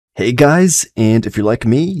Hey guys, and if you're like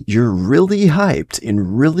me, you're really hyped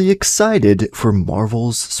and really excited for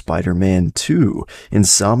Marvel's Spider-Man 2.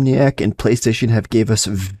 Insomniac and PlayStation have gave us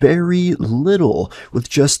very little with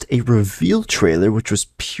just a reveal trailer, which was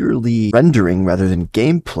purely rendering rather than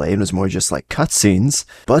gameplay and was more just like cutscenes.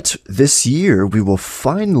 But this year, we will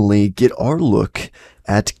finally get our look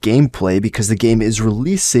at gameplay because the game is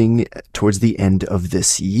releasing towards the end of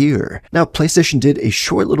this year. Now, PlayStation did a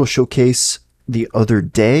short little showcase the other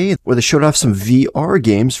day where they showed off some VR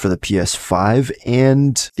games for the PS5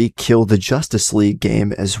 and the Kill the Justice League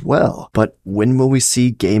game as well. But when will we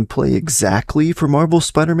see gameplay exactly for Marvel's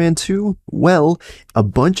Spider-Man 2? Well, a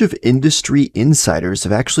bunch of industry insiders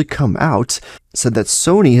have actually come out, said that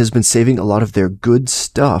Sony has been saving a lot of their good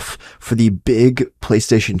stuff for the big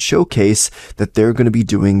PlayStation showcase that they're going to be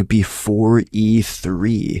doing before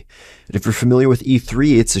E3. And if you're familiar with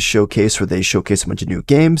E3, it's a showcase where they showcase a bunch of new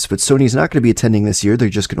games, but Sony's not going to be attending this year. They're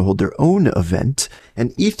just going to hold their own event.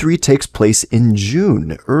 And E3 takes place in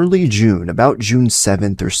June, early June, about June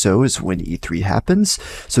 7th or so is when E3 happens.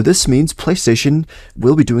 So this means PlayStation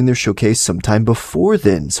will be doing their showcase sometime before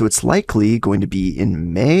then. So it's likely going to be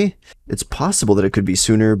in May. It's possible that it could be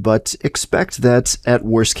sooner, but expect that at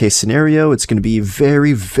worst case scenario, it's going to be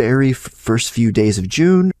very first few days of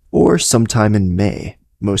June or sometime in May,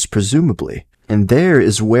 most presumably. And there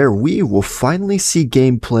is where we will finally see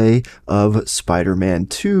gameplay of Spider-Man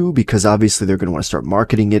 2, because obviously they're going to want to start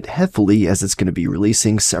marketing it heavily as it's going to be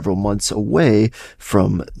releasing several months away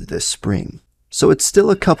from this spring. So it's still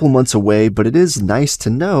a couple months away, but it is nice to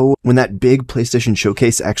know when that big PlayStation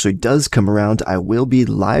showcase actually does come around, I will be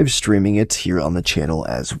live streaming it here on the channel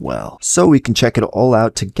as well. So we can check it all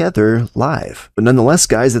out together live. But nonetheless,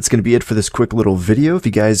 guys, that's going to be it for this quick little video. If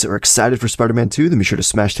you guys are excited for Spider-Man 2, then be sure to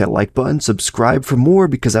smash that like button, subscribe for more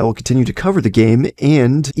because I will continue to cover the game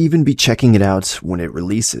and even be checking it out when it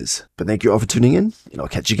releases. But thank you all for tuning in, and I'll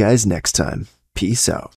catch you guys next time. Peace out.